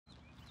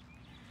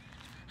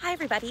Hi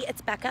everybody,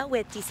 it's Becca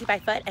with DC by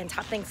Foot and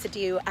Top Things to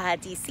Do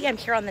DC. I'm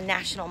here on the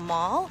National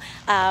Mall,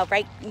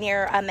 right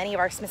near many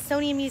of our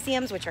Smithsonian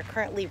museums, which are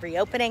currently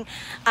reopening.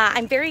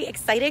 I'm very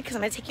excited because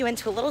I'm going to take you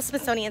into a little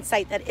Smithsonian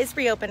site that is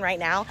reopened right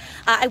now.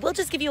 I will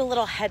just give you a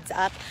little heads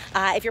up.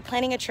 If you're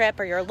planning a trip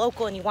or you're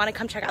local and you want to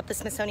come check out the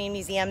Smithsonian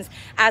museums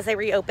as they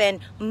reopen,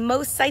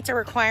 most sites are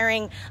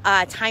requiring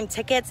time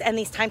tickets, and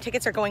these time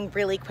tickets are going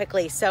really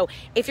quickly. So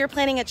if you're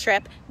planning a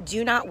trip,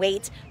 do not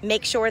wait.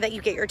 Make sure that you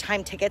get your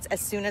time tickets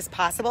as soon as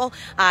possible.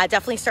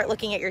 Definitely start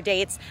looking at your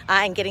dates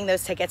and getting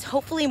those tickets.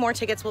 Hopefully more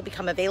tickets will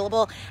become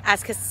available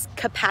as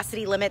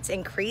capacity limits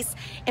increase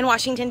in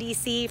Washington,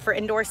 D.C. for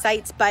indoor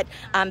sites, but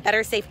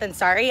better safe than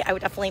sorry. I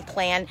would definitely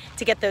plan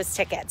to get those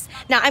tickets.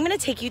 Now I'm going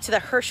to take you to the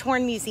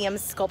Hirshhorn Museum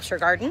Sculpture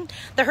Garden.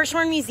 The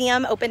Hirshhorn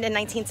Museum opened in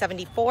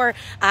 1974,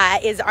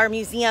 is our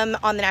museum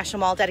on the National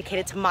Mall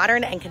dedicated to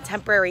modern and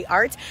contemporary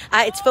art.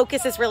 Its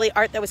focus is really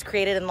art that was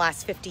created in the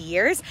last 50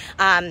 years.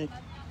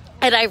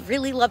 And I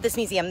really love this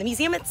museum. The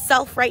museum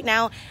itself right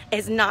now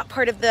is not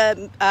part of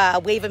the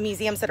wave of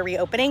museums that are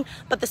reopening,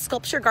 but the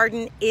Sculpture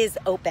Garden is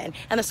open.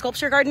 And the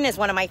Sculpture Garden is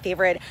one of my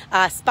favorite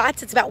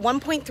spots. It's about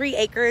 1.3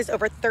 acres,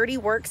 over 30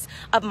 works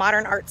of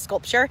modern art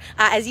sculpture.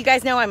 As you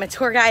guys know, I'm a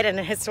tour guide and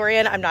a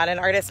historian. I'm not an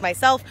artist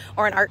myself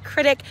or an art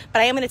critic,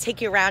 but I am going to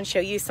take you around, show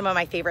you some of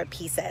my favorite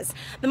pieces.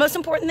 The most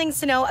important things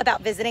to know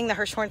about visiting the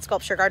Hirshhorn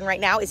Sculpture Garden right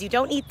now is you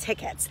don't need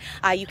tickets.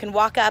 You can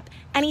walk up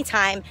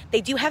anytime.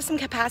 They do have some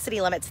capacity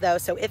limits though,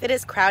 so if it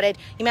is crowded,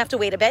 you may have to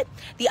wait a bit.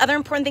 The other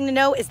important thing to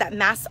know is that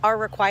masks are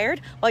required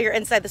while you're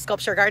inside the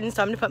Sculpture Garden,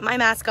 so I'm going to put my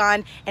mask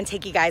on and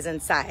take you guys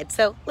inside.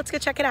 So let's go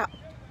check it out.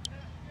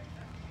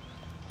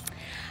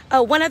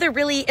 One other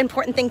really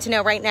important thing to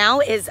know right now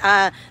is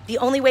the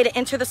only way to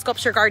enter the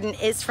Sculpture Garden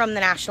is from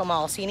the National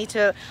Mall. So you need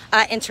to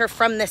enter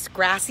from this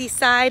grassy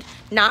side,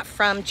 not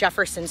from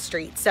Jefferson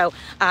Street. So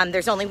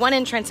there's only one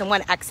entrance and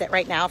one exit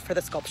right now for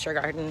the Sculpture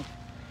Garden.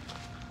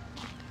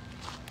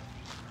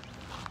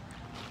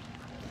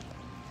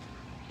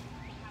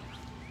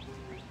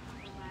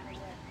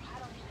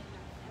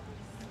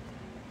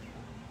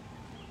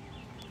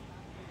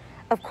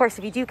 Of course,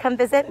 if you do come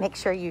visit, make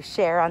sure you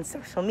share on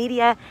social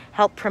media,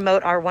 help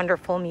promote our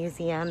wonderful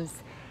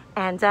museums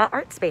and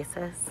art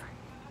spaces.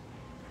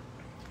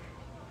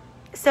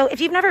 So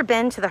if you've never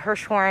been to the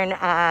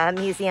Hirshhorn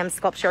Museum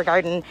Sculpture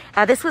Garden,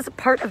 this was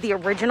part of the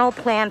original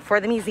plan for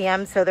the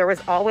museum. So there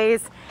was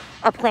always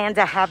a plan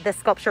to have this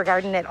Sculpture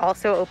Garden. It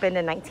also opened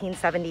in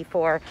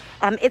 1974.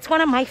 It's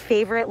one of my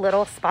favorite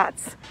little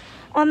spots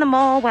on the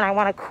mall when I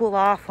want to cool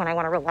off, when I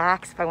want to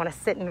relax, if I want to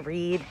sit and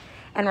read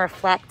and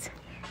reflect.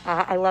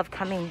 I love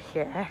coming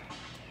here.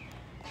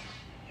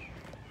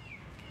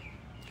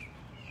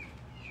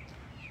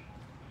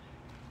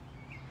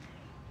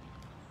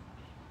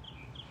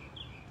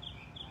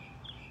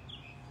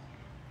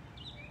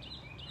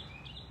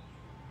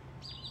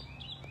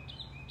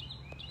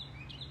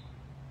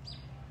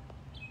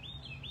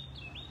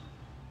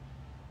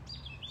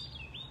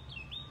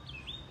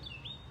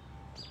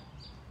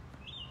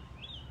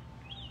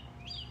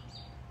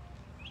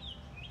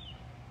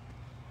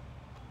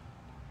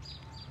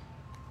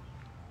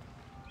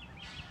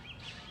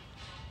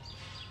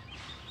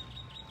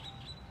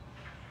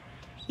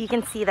 You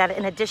can see that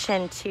in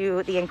addition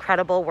to the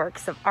incredible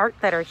works of art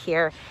that are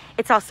here,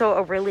 it's also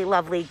a really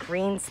lovely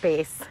green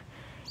space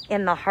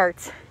in the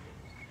heart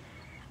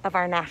of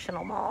our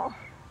National Mall.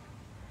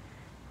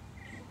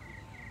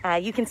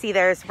 You can see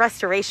there's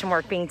restoration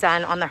work being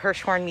done on the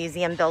Hirshhorn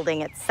Museum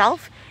building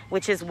itself,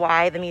 which is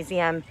why the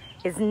museum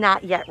is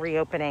not yet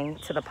reopening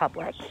to the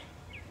public.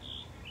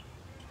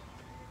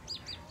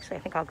 Actually, I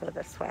think I'll go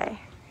this way.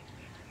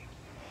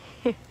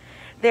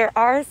 There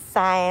are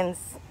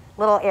signs,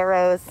 little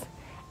arrows,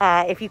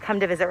 if you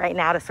come to visit right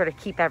now, to sort of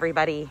keep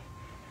everybody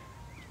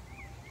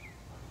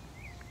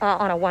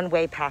on a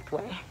one-way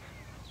pathway.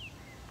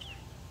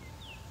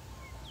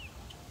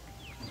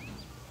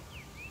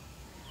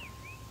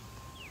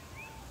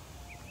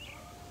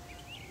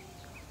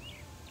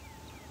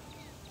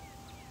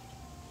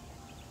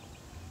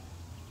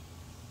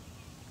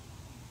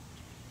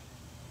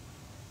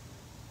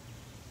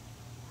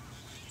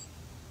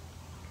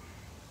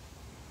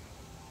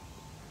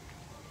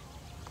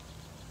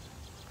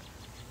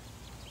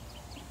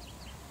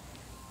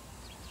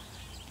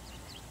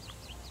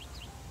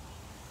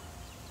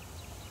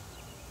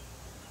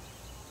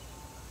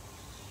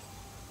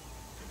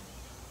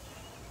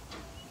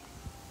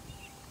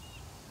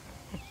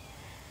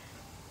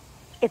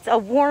 It's a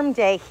warm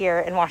day here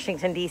in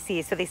Washington,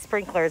 D.C., so these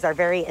sprinklers are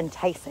very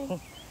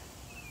enticing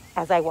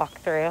as I walk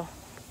through.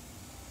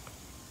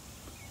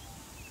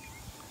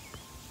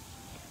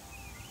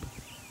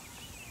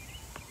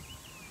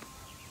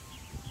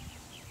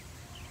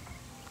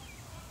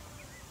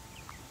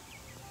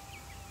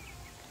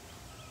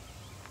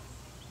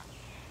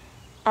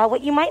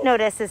 What you might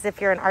notice is, if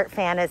you're an art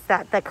fan, is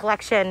that the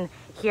collection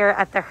here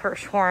at the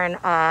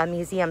Hirshhorn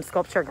Museum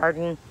Sculpture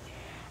Garden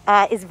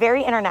is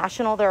very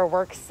international. There are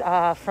works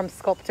from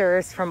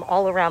sculptors from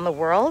all around the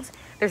world.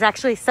 There's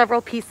actually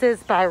several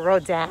pieces by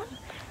Rodin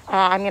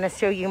I'm going to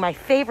show you my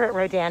favorite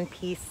Rodin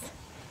piece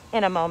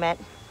in a moment.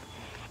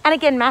 And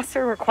again, masks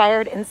are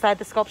required inside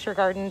the sculpture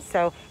garden,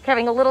 so if you're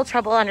having a little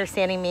trouble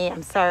understanding me,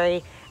 I'm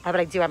sorry, but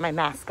I do have my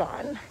mask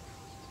on.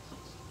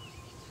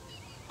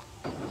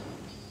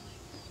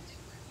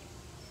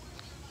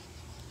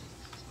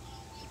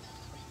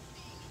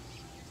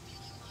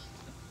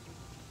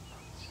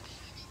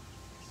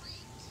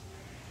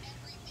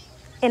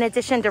 In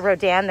addition to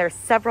Rodin, there's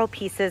several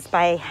pieces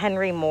by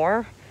Henry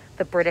Moore,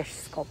 the British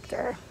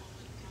sculptor.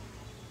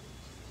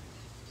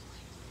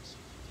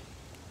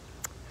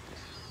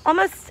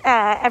 Almost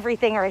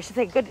everything, or I should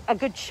say a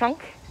good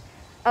chunk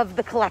of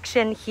the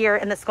collection here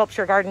in the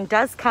sculpture garden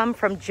does come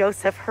from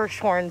Joseph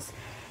Hirshhorn's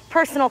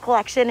personal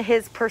collection.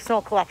 His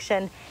personal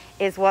collection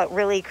is what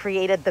really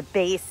created the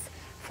base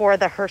for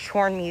the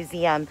Hirshhorn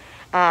Museum.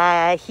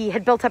 He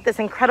had built up this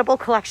incredible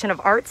collection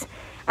of art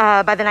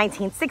by the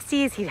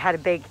 1960s. He had a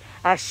big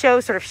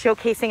show sort of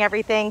showcasing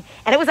everything,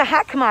 and it was a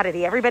hot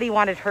commodity. Everybody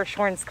wanted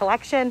Hirshhorn's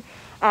collection.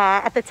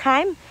 At the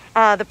time,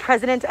 the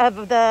president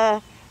of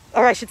the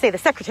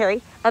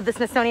secretary of the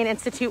Smithsonian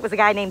Institute was a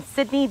guy named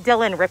Sidney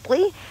Dillon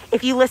Ripley.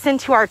 If you listen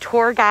to our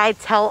tour guide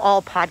Tell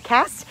All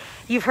podcast,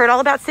 you've heard all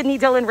about Sidney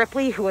Dillon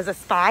Ripley, who was a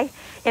spy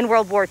in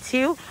World War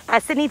II.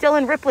 Sidney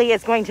Dillon Ripley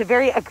is going to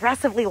very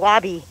aggressively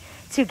lobby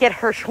to get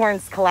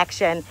Hirshhorn's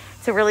collection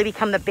to really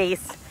become the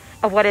base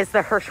of what is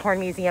the Hirshhorn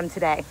Museum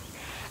today.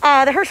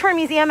 The Hirshhorn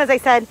Museum, as I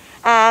said,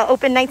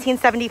 opened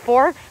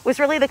 1974, was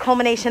really the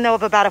culmination, though,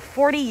 of about a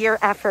 40-year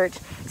effort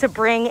to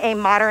bring a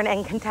modern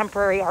and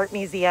contemporary art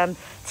museum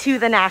to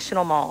the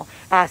National Mall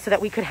so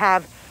that we could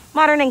have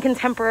modern and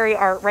contemporary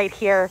art right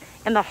here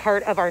in the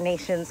heart of our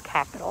nation's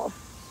capital.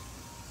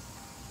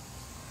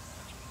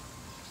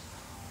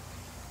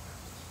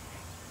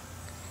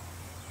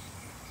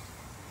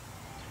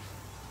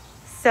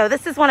 So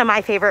this is one of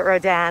my favorite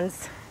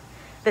Rodins.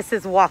 This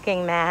is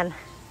Walking Man.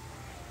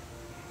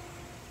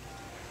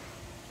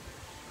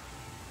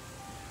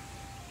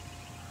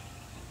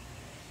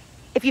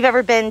 If you've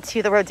ever been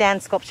to the Rodin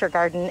Sculpture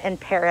Garden in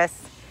Paris,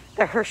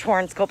 the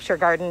Hirshhorn Sculpture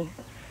Garden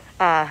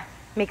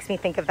makes me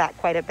think of that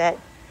quite a bit.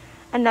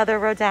 Another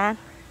Rodin.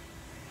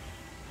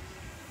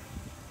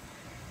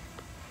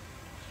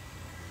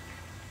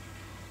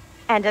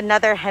 And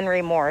another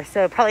Henry Moore.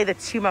 So probably the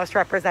two most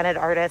represented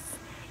artists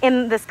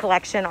in this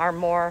collection are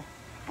Moore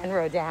and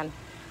Rodin.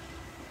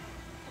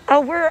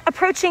 We're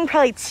approaching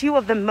probably two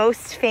of the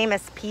most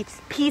famous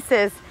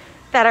pieces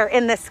that are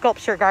in this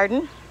sculpture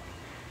garden.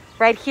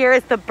 Right here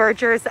is the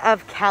Bergers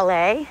of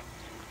Calais.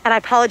 And I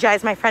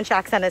apologize, my French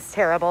accent is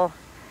terrible.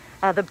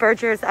 The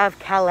Bergers of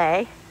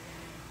Calais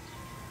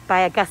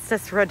by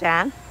Auguste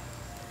Rodin.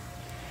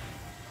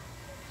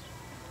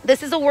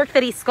 This is a work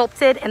that he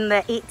sculpted in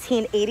the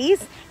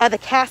 1880s. The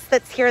cast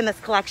that's here in this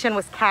collection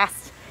was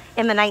cast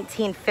in the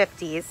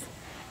 1950s.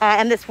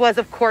 And this was,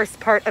 of course,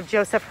 part of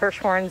Joseph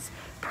Hirshhorn's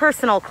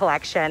personal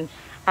collection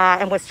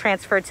and was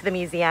transferred to the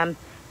museum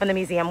when the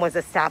museum was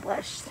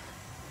established.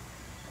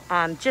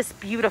 Just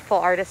beautiful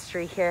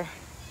artistry here.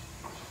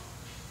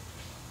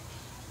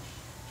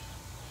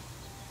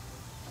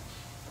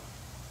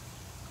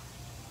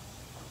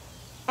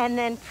 And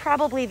then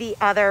probably the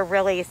other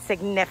really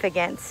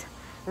significant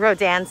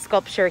Rodin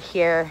sculpture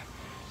here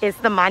is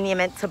the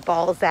Monument to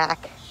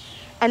Balzac.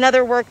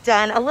 Another work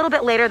done a little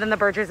bit later than the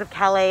Bergers of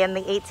Calais in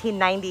the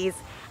 1890s,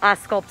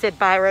 sculpted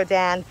by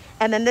Rodin.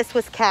 And then this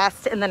was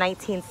cast in the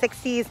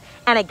 1960s,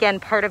 and again,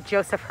 part of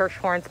Joseph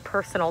Hirshhorn's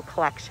personal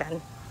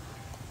collection.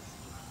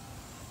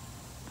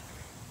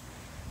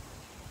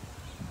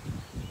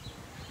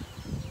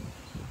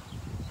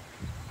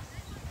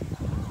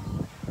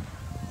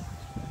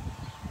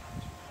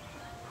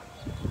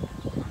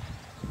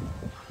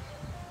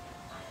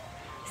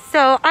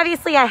 So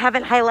obviously I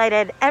haven't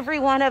highlighted every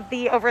one of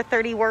the over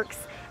 30 works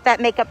that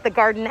make up the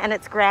garden and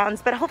its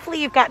grounds, but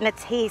hopefully you've gotten a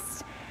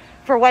taste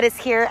for what is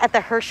here at the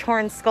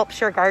Hirshhorn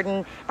Sculpture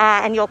Garden,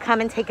 and you'll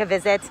come and take a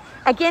visit.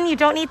 Again, you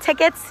don't need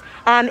tickets.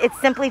 It's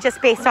simply just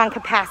based on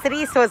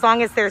capacity, so as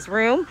long as there's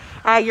room,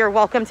 you're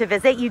welcome to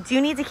visit. You do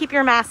need to keep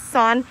your masks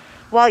on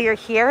while you're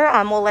here.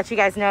 We'll let you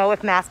guys know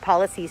if mask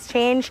policies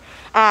change.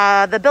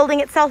 The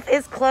building itself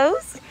is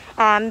closed.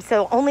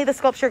 So only the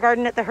sculpture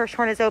garden at the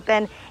Hirshhorn is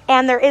open,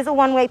 and there is a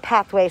one-way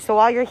pathway. So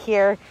while you're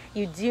here,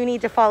 you do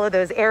need to follow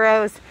those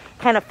arrows,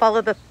 kind of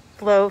follow the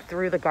flow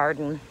through the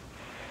garden.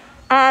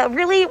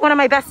 Really, one of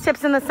my best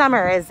tips in the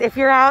summer is if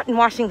you're out in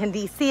Washington,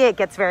 D.C., it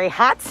gets very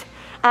hot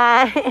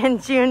in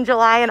June,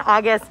 July, and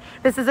August.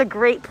 This is a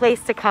great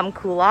place to come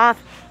cool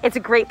off. It's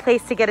a great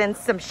place to get in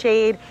some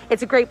shade.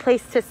 It's a great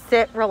place to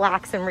sit,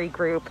 relax, and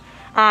regroup.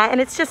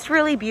 And it's just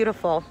really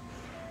beautiful.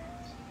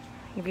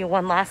 Give you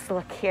one last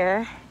look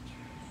here.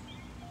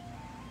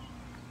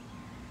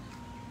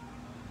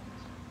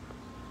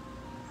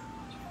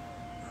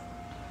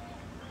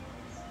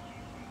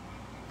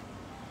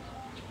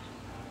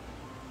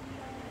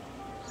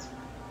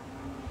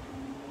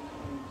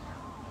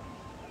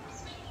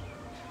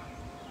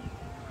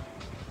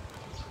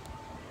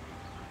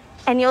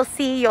 And you'll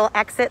see you'll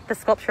exit the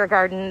sculpture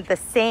garden the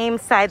same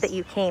side that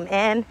you came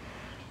in.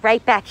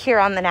 right back here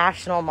on the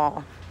National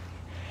Mall.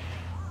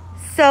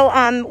 So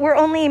we're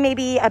only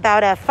maybe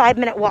about a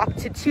 5-minute walk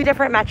to 2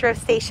 different metro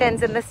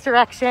stations in this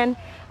direction.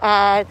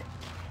 Down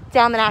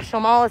the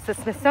National Mall is the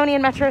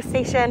Smithsonian Metro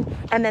Station,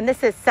 and then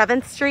this is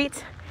 7th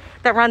Street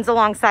that runs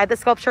alongside the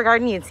Sculpture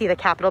Garden. You can see the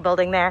Capitol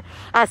building there.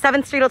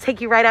 7th Street will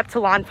take you right up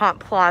to L'Enfant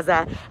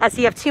Plaza. So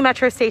you have 2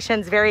 metro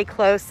stations very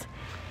close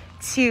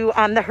to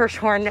the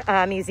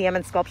Hirshhorn Museum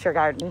and Sculpture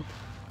Garden.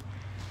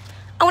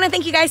 I want to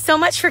thank you guys so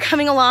much for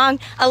coming along.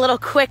 A little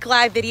quick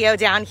live video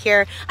down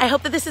here. I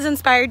hope that this has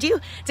inspired you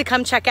to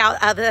come check out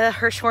the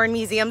Hirshhorn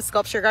Museum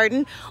Sculpture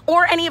Garden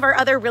or any of our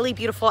other really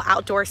beautiful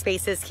outdoor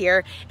spaces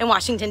here in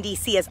Washington,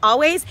 DC. As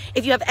always,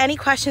 if you have any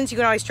questions, you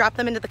can always drop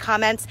them into the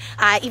comments.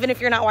 Even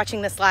if you're not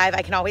watching this live,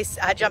 I can always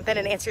jump in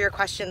and answer your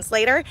questions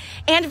later.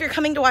 And if you're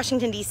coming to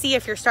Washington, DC,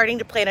 if you're starting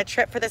to plan a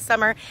trip for this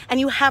summer and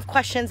you have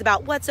questions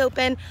about what's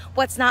open,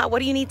 what's not, what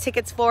do you need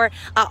tickets for,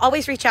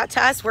 always reach out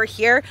to us. We're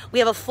here. We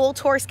have a full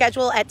tour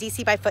schedule at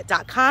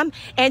dcbyfoot.com,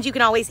 and you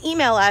can always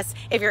email us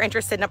if you're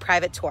interested in a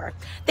private tour.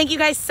 Thank you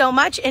guys so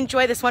much.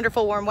 Enjoy this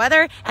wonderful warm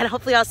weather, and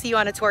hopefully I'll see you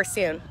on a tour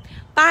soon.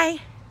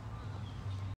 Bye.